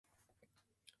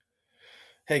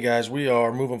Hey guys, we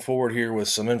are moving forward here with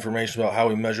some information about how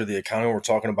we measure the economy. We're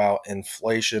talking about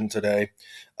inflation today.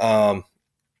 Um,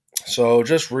 so,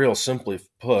 just real simply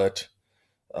put,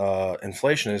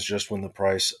 inflation is just when the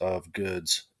price of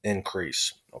goods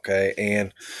increase. Okay,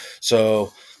 and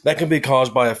so that can be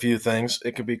caused by a few things.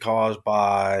 It could be caused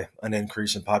by an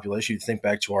increase in population. You think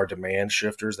back to our demand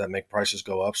shifters that make prices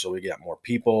go up, so we get more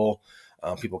people.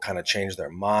 People kind of change their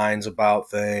minds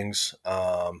about things.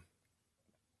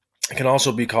 It can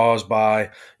also be caused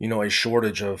by a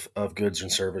shortage of goods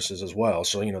and services as well.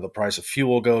 So the price of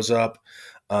fuel goes up.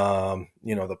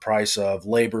 The price of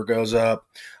labor goes up.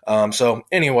 So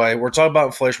anyway, we're talking about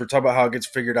inflation. We're talking about how it gets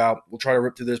figured out. We'll try to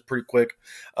rip through this pretty quick.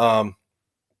 A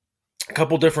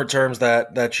couple different terms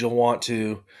that you'll want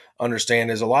to understand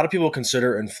is a lot of people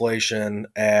consider inflation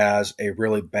as a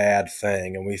really bad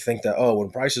thing, and we think that, oh, when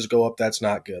prices go up, that's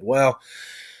not good. Well,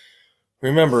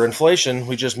 remember, inflation,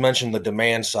 we just mentioned the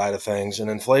demand side of things. And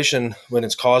inflation, when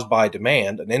it's caused by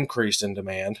demand, an increase in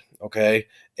demand, okay,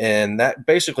 and that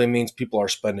basically means people are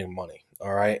spending money.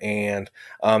 All right. And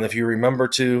if you remember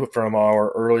too from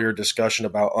our earlier discussion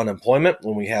about unemployment,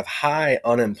 when we have high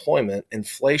unemployment,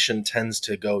 inflation tends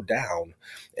to go down.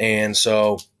 And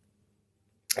so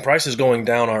prices going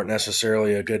down aren't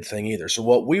necessarily a good thing either. So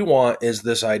what we want is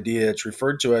this idea. It's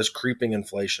referred to as creeping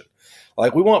inflation.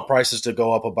 Like we want prices to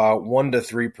go up about 1 to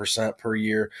 3% per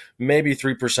year. Maybe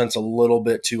 3% is a little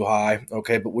bit too high.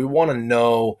 Okay. But we want to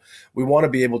know, we want to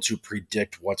be able to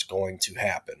predict what's going to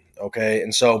happen. Okay.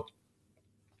 And so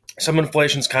some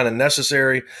inflation is kind of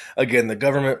necessary. Again, the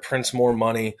government prints more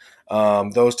money.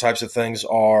 Those types of things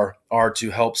are to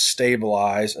help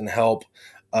stabilize and help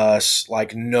us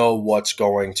know what's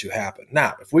going to happen.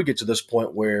 Now, if we get to this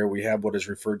point where we have what is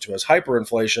referred to as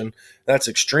hyperinflation, that's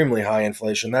extremely high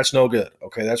inflation. That's no good.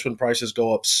 Okay, that's when prices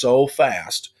go up so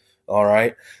fast, all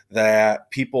right,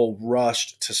 that people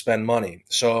rushed to spend money.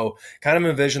 So kind of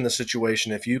envision the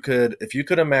situation. If you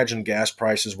could imagine gas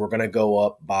prices were going to go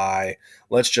up by,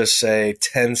 let's just say,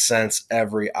 10 cents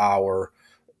every hour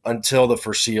until the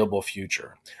foreseeable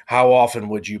future. How often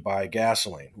would you buy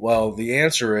gasoline? Well, the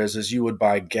answer is you would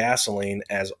buy gasoline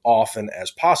as often as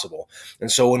possible.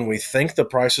 And so when we think the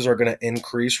prices are going to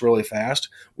increase really fast,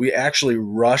 we actually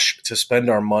rush to spend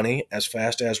our money as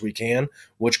fast as we can,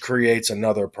 which creates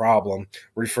another problem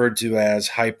referred to as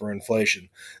hyperinflation.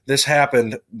 This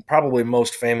happened probably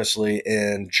most famously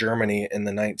in Germany in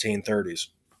the 1930s.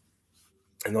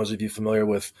 And those of you familiar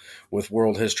with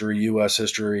world history, U.S.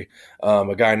 history,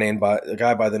 a guy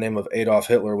by the name of Adolf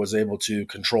Hitler was able to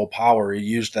control power. He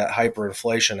used that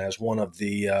hyperinflation as one of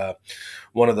the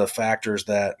factors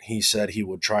that he said he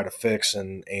would try to fix,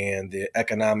 and the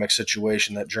economic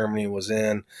situation that Germany was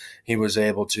in, he was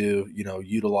able to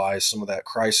utilize some of that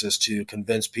crisis to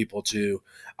convince people to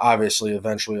obviously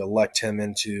eventually elect him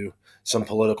into some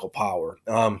political power.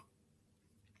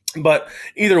 But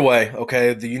either way,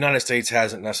 okay, the United States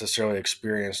hasn't necessarily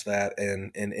experienced that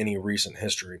in any recent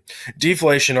history.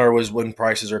 Deflation was when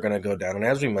prices are going to go down. And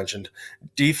as we mentioned,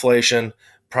 deflation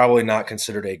probably not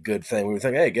considered a good thing. We would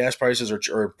think, hey, gas prices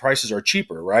are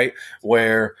cheaper, right?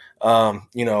 Where, oh,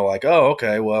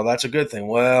 okay, well, that's a good thing.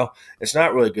 Well, it's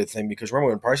not really a good thing because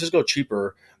remember, when prices go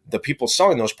cheaper, the people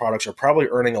selling those products are probably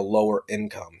earning a lower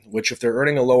income, which if they're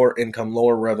earning a lower income,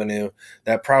 lower revenue,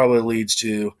 that probably leads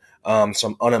to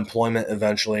some unemployment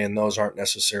eventually, and those aren't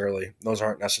necessarily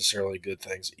good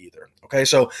things either. Okay,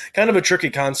 so kind of a tricky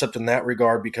concept in that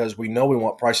regard because we know we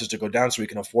want prices to go down so we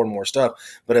can afford more stuff,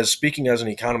 but as speaking as an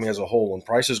economy as a whole, when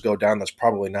prices go down, that's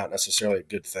probably not necessarily a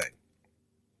good thing.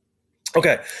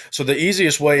 Okay, so the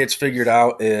easiest way it's figured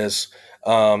out is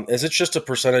it's just a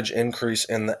percentage increase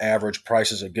in the average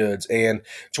prices of goods. And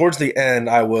towards the end,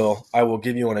 I will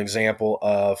give you an example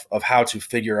of how to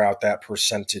figure out that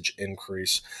percentage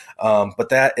increase. But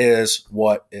that is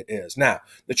what it is. Now,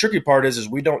 the tricky part is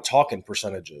we don't talk in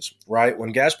percentages, right?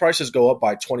 When gas prices go up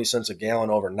by 20 cents a gallon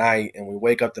overnight and we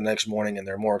wake up the next morning and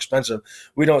they're more expensive,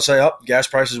 we don't say, oh, gas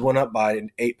prices went up by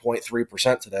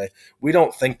 8.3% today. We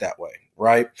don't think that way.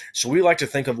 Right. So we like to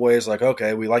think of ways like,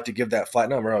 okay, we like to give that flat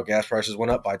number. Oh, gas prices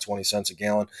went up by 20 cents a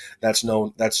gallon. That's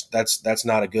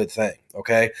not a good thing.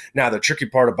 Okay. Now, the tricky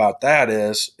part about that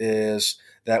is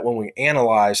that when we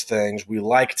analyze things, we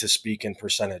like to speak in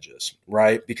percentages,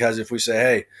 right? Because if we say,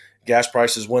 hey, gas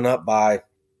prices went up by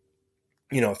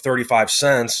 35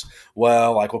 cents.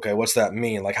 Well, okay, what's that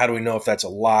mean? How do we know if that's a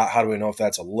lot? How do we know if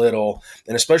that's a little?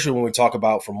 And especially when we talk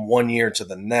about from one year to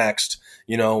the next,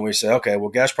 when we say, okay, well,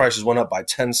 gas prices went up by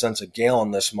 10 cents a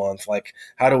gallon this month.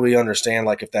 How do we understand,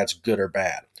 if that's good or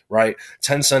bad, right?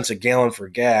 10 cents a gallon for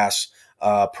gas.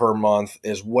 per month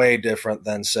is way different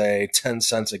than, say, 10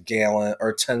 cents a gallon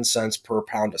or 10 cents per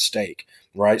pound of steak,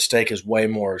 right? Steak is way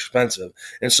more expensive.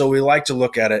 And so we like to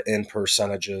look at it in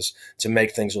percentages to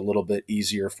make things a little bit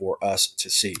easier for us to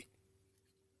see.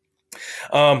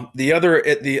 The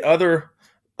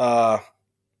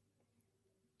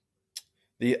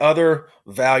other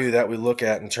value that we look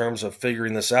at in terms of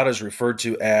figuring this out is referred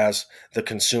to as the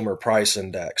consumer price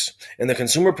index. And the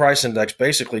consumer price index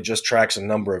basically just tracks a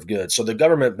number of goods. So the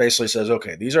government basically says,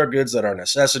 okay, these are goods that are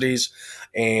necessities,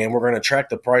 and we're going to track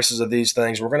the prices of these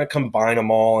things. We're going to combine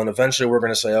them all, and eventually we're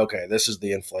going to say, okay, this is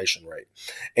the inflation rate.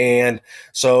 And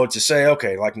so to say,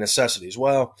 okay, like necessities,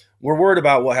 well, we're worried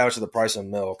about what happens to the price of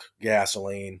milk,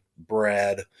 gasoline,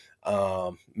 bread,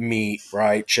 meat,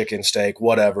 right? Chicken, steak,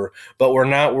 whatever. But we're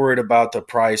not worried about the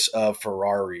price of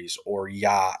Ferraris or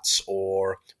yachts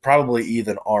or probably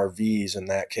even RVs in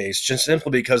that case, just simply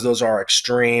because those are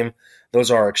extreme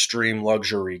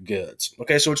luxury goods.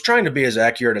 Okay, so it's trying to be as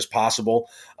accurate as possible,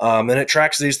 and it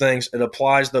tracks these things. It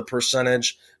applies the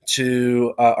percentage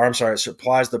to, it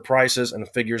applies the prices and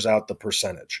figures out the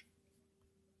percentage.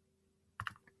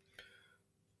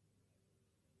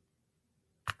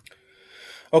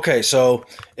 Okay, so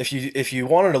if you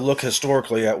wanted to look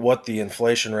historically at what the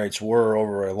inflation rates were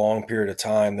over a long period of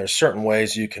time, there's certain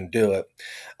ways you can do it.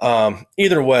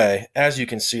 Either way, as you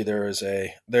can see, there is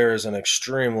an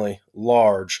extremely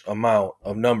large amount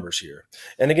of numbers here.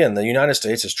 And again, the United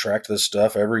States has tracked this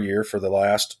stuff every year for the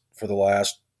last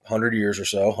 100 years or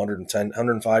so, 110,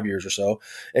 105 years or so.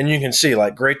 And you can see,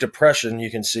 like Great Depression, you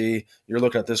can see, you're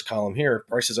looking at this column here,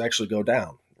 prices actually go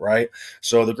down, right?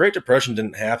 So the Great Depression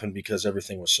didn't happen because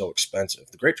everything was so expensive.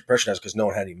 The Great Depression has because no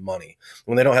one had any money.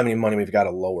 When they don't have any money, we've got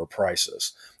to lower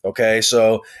prices. Okay,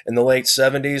 so in the late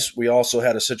 70s, we also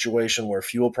had a situation where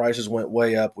fuel prices went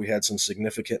way up. We had some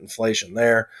significant inflation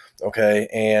there. Okay,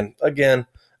 and again,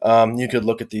 you could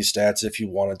look at these stats if you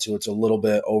wanted to. It's a little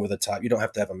bit over the top. You don't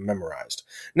have to have them memorized.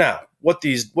 Now, what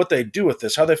they do with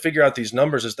this, how they figure out these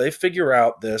numbers is they figure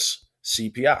out this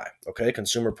CPI, okay,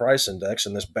 Consumer Price Index,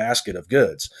 in this basket of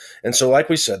goods. And so, like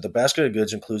we said, the basket of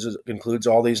goods includes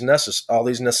all these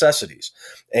necessities,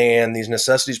 and these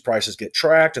necessities prices get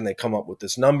tracked, and they come up with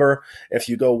this number. If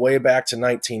you go way back to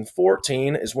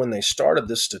 1914, is when they started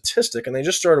this statistic, and they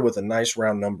just started with a nice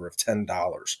round number of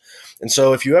 $10. And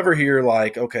so, if you ever hear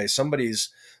like, okay, somebody's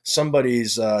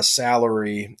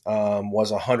salary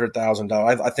was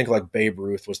 $100,000. I think like Babe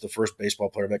Ruth was the first baseball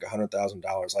player to make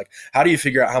 $100,000. Like, how do you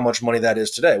figure out how much money that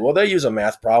is today? Well, they use a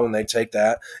math problem and they take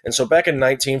that. And so back in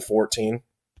 1914,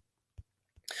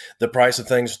 the price of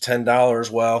things was $10.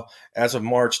 Well, as of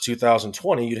March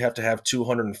 2020, you'd have to have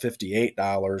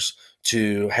 $258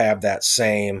 to have that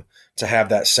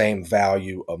same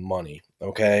value of money.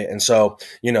 Okay. And so,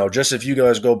 just if you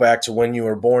guys go back to when you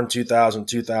were born, 2000,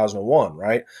 2001,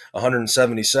 right?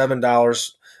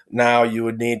 $177. Now you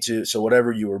would need to, so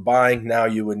whatever you were buying, now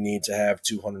you would need to have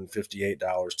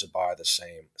 $258 to buy the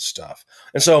same stuff.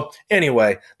 And so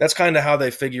anyway, that's kind of how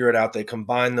they figure it out. They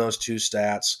combine those two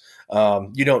stats.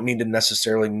 You don't need to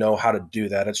necessarily know how to do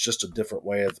that. It's just a different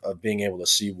way of being able to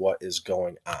see what is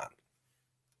going on.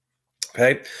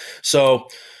 Okay. So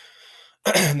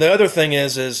the other thing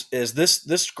is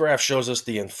this graph shows us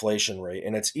the inflation rate,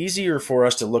 and it's easier for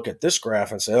us to look at this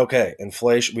graph and say, okay,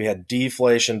 inflation, we had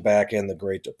deflation back in the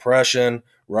Great Depression,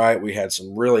 right? We had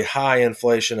some really high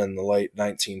inflation in the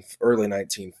early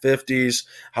 1950s,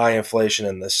 high inflation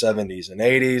in the 70s and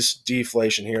 80s,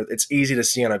 deflation here. It's easy to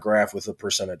see on a graph with the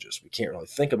percentages. We can't really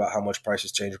think about how much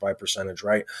prices change by percentage,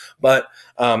 right? But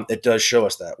it does show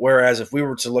us that. Whereas if we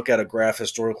were to look at a graph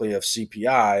historically of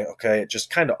CPI, okay, it just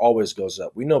kind of always goes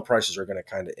up. We know prices are going to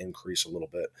kind of increase a little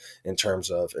bit in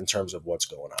terms of what's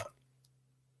going on.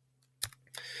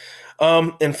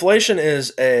 Inflation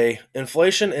is a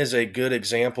good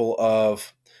example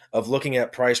of looking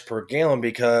at price per gallon,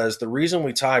 because the reason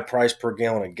we tie price per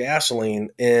gallon of gasoline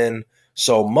in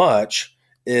so much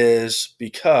is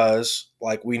because,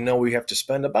 like, we know we have to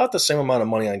spend about the same amount of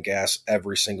money on gas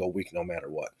every single week, no matter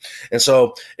what. And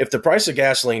so if the price of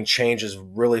gasoline changes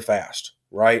really fast,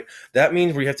 right, that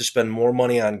means we have to spend more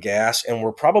money on gas, and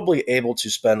we're probably able to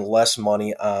spend less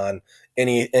money on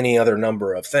any other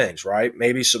number of things, right?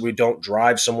 Maybe so we don't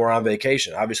drive somewhere on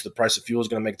vacation. Obviously, the price of fuel is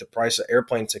going to make the price of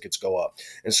airplane tickets go up.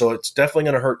 And so it's definitely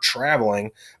going to hurt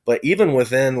traveling. But even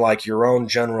within like your own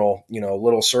general,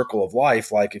 little circle of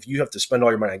life, like if you have to spend all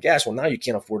your money on gas, well, now you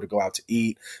can't afford to go out to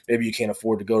eat. Maybe you can't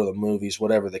afford to go to the movies,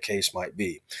 whatever the case might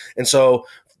be. And so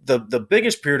the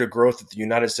biggest period of growth that the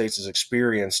United States has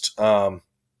experienced, at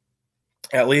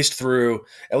least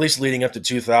leading up to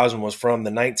 2000, was from the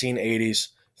 1980s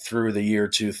through the year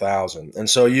 2000. And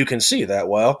so you can see that,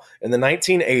 well, in the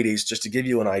 1980s, just to give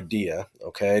you an idea,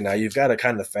 okay, now you've got to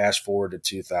kind of fast forward to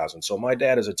 2000. So my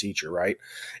dad is a teacher, right?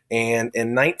 And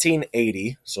in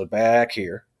 1980, so back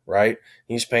here, right,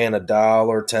 he's paying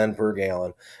 $1.10 per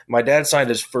gallon. My dad signed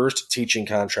his first teaching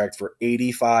contract for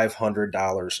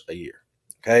 $8,500 a year.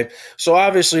 Okay, so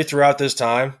obviously throughout this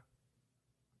time,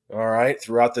 all right,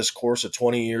 throughout this course of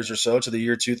 20 years or so to the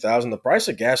year 2000, the price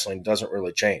of gasoline doesn't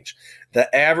really change.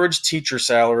 The average teacher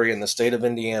salary in the state of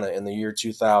Indiana in the year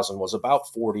 2000 was about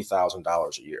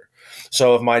 $40,000 a year.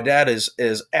 So if my dad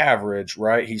is average,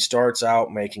 right, he starts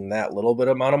out making that little bit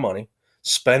amount of money,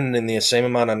 spending the same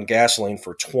amount on gasoline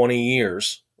for 20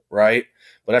 years, right?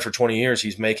 But after 20 years,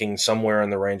 he's making somewhere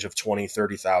in the range of $20,000,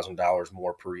 $30,000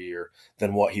 more per year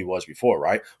than what he was before,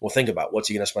 right? Well, think about what's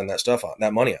he going to spend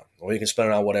that money on? Well, he can spend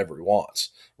it on whatever he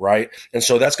wants, right? And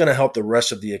so that's going to help the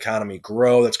rest of the economy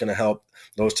grow. That's going to help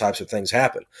those types of things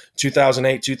happen.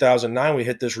 2008, 2009, we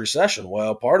hit this recession.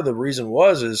 Well, part of the reason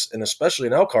and especially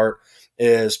in Elkhart,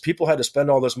 is people had to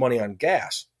spend all this money on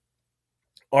gas.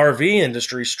 RV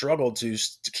industry struggled to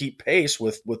keep pace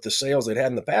with the sales they'd had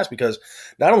in the past, because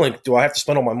not only do I have to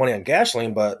spend all my money on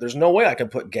gasoline, but there's no way I can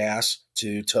put gas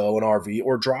to tow an RV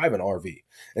or drive an RV.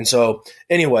 And so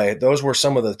anyway, those were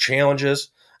some of the challenges.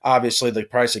 Obviously, the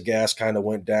price of gas kind of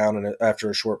went down, and after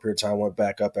a short period of time went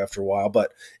back up after a while.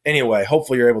 But anyway,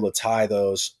 hopefully you're able to tie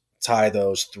those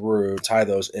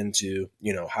into,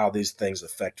 how these things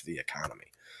affect the economy.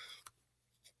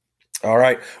 All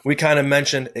right. We kind of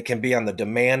mentioned it can be on the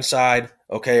demand side,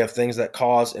 okay, of things that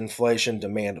cause inflation,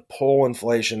 demand pull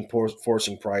inflation,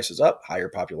 forcing prices up, higher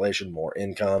population, more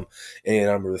income, any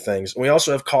number of things. And we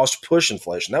also have cost push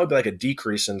inflation. That would be like a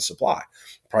decrease in supply.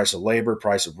 Price of labor,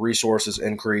 price of resources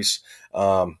increase.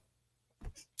 That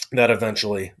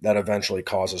eventually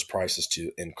causes prices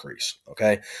to increase.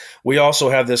 Okay. We also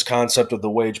have this concept of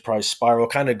the wage price spiral,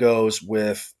 kind of goes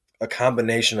with a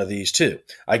combination of these two.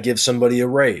 I give somebody a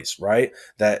raise, right?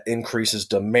 That increases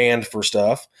demand for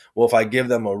stuff. Well, if I give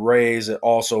them a raise, it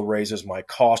also raises my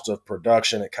cost of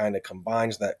production. It kind of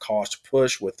combines that cost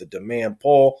push with the demand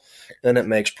pull, and it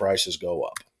makes prices go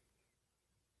up.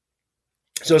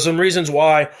 So some reasons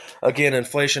why, again,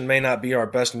 inflation may not be our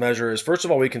best measure is, first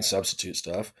of all, we can substitute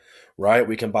stuff, right?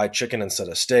 We can buy chicken instead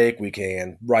of steak. We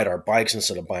can ride our bikes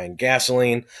instead of buying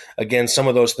gasoline. Again, some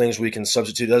of those things we can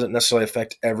substitute. It doesn't necessarily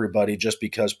affect everybody just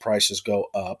because prices go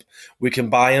up. We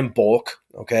can buy in bulk,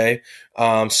 okay?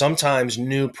 Sometimes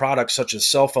new products such as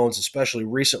cell phones, especially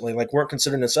recently, weren't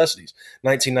considered necessities.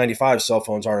 1995, cell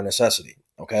phones aren't a necessity.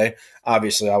 Okay.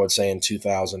 Obviously, I would say in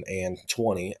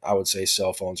 2020, I would say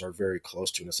cell phones are very close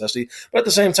to a necessity. But at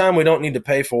the same time, we don't need to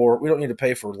pay for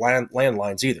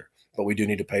landlines either. But we do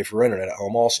need to pay for internet at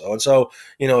home also. And so,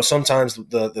 sometimes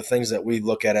the things that we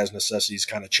look at as necessities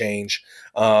kind of change.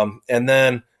 And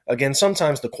then again,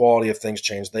 sometimes the quality of things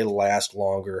change. They last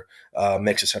longer,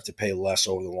 makes us have to pay less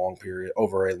over a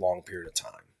long period of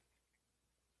time.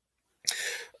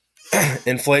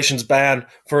 Inflation's bad.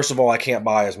 First of all, I can't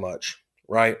buy as much.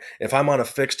 Right? If I'm on a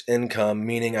fixed income,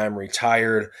 meaning I'm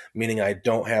retired, meaning I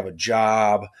don't have a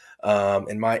job,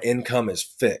 and my income is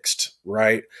fixed,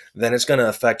 right? Then it's going to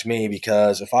affect me,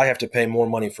 because if I have to pay more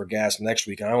money for gas next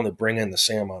week and I only bring in the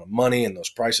same amount of money and those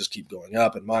prices keep going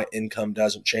up and my income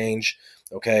doesn't change,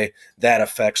 okay, that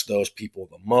affects those people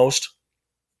the most.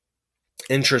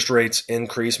 Interest rates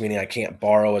increase, meaning I can't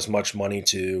borrow as much money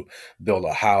to build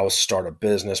a house, start a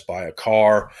business, buy a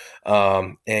car.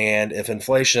 And if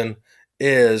inflation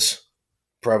is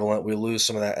prevalent, we lose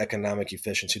some of that economic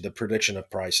efficiency, the prediction of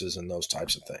prices and those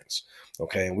types of things.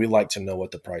 Okay. And we like to know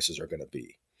what the prices are going to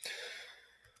be.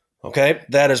 Okay.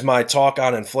 That is my talk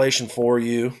on inflation for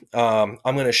you. I'm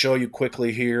going to show you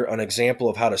quickly here an example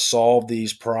of how to solve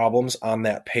these problems on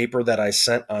that paper that I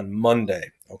sent on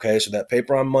Monday. Okay. So that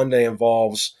paper on Monday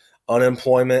involves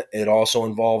unemployment. It also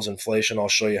involves inflation. I'll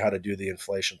show you how to do the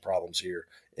inflation problems here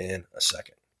in a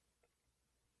second.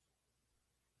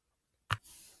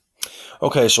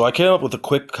 Okay, so I came up with a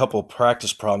quick couple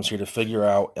practice problems here to figure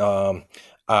out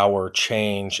our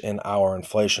change in our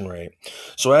inflation rate.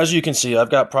 So as you can see, I've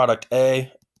got product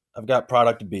A, I've got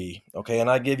product B, okay, and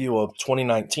I give you a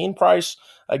 2019 price,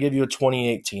 I give you a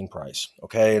 2018 price,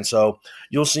 okay, and so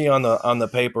you'll see on the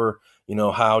paper,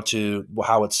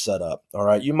 how it's set up. All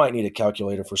right, you might need a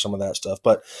calculator for some of that stuff,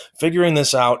 but figuring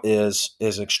this out is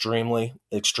extremely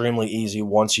easy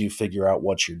once you figure out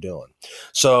what you're doing.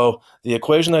 So the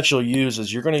equation that you'll use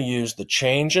is you're going to use the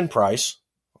change in price,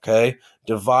 okay,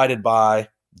 divided by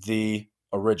the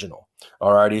original.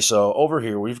 All righty, so over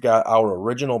here we've got our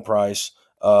original price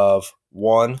of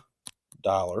 $1,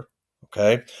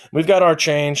 Okay. We've got our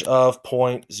change of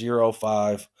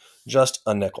 0.05, just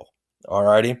a nickel.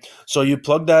 Alrighty. So you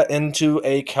plug that into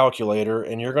a calculator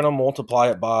and you're going to multiply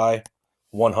it by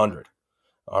 100.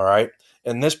 All right.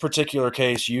 In this particular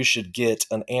case, you should get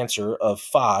an answer of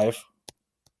 5%.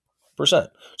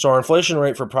 So our inflation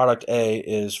rate for product A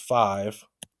is 5%.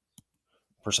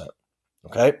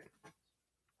 Okay.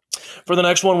 For the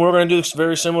next one, we're going to do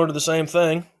very similar to the same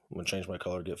thing. I'm going to change my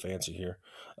color to get fancy here.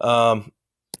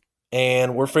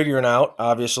 And we're figuring out,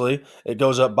 obviously, it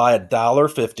goes up by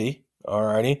 $1.50. All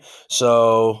righty.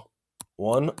 So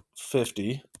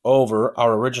 150 over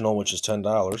our original, which is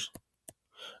 $10.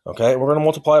 Okay. We're going to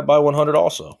multiply it by 100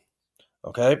 also.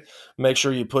 Okay. Make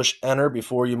sure you push enter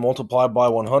before you multiply by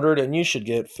 100, and you should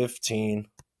get 15%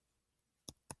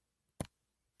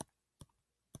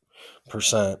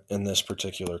 in this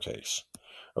particular case.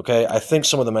 Okay, I think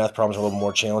some of the math problems are a little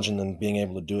more challenging than being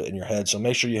able to do it in your head. So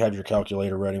make sure you have your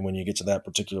calculator ready when you get to that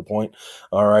particular point.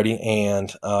 Alrighty,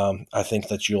 and I think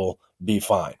that you'll be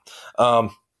fine.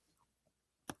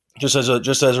 Just as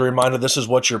a reminder, this is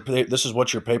what your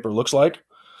paper looks like.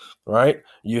 Right?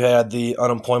 You had the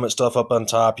unemployment stuff up on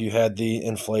top. You had the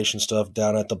inflation stuff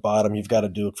down at the bottom. You've got to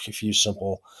do a few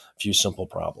simple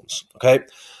problems. Okay,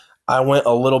 I went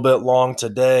a little bit long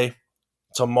today.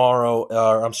 Tomorrow,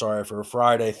 for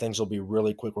Friday, things will be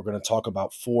really quick. We're going to talk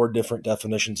about 4 different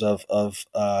definitions of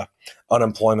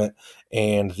unemployment,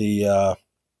 and the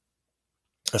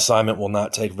assignment will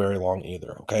not take very long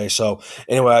either. Okay, so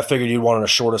anyway, I figured you wanted a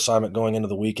short assignment going into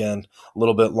the weekend, a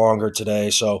little bit longer today.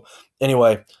 So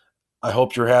anyway, I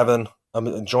hope you're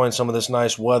enjoying some of this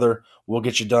nice weather. We'll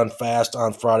get you done fast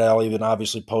on Friday. I'll even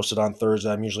obviously post it on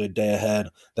Thursday. I'm usually a day ahead.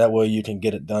 That way you can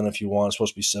get it done if you want. It's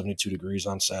supposed to be 72 degrees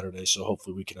on Saturday, so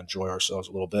hopefully we can enjoy ourselves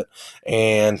a little bit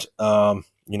and, kind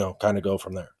of go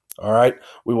from there. All right.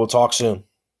 We will talk soon.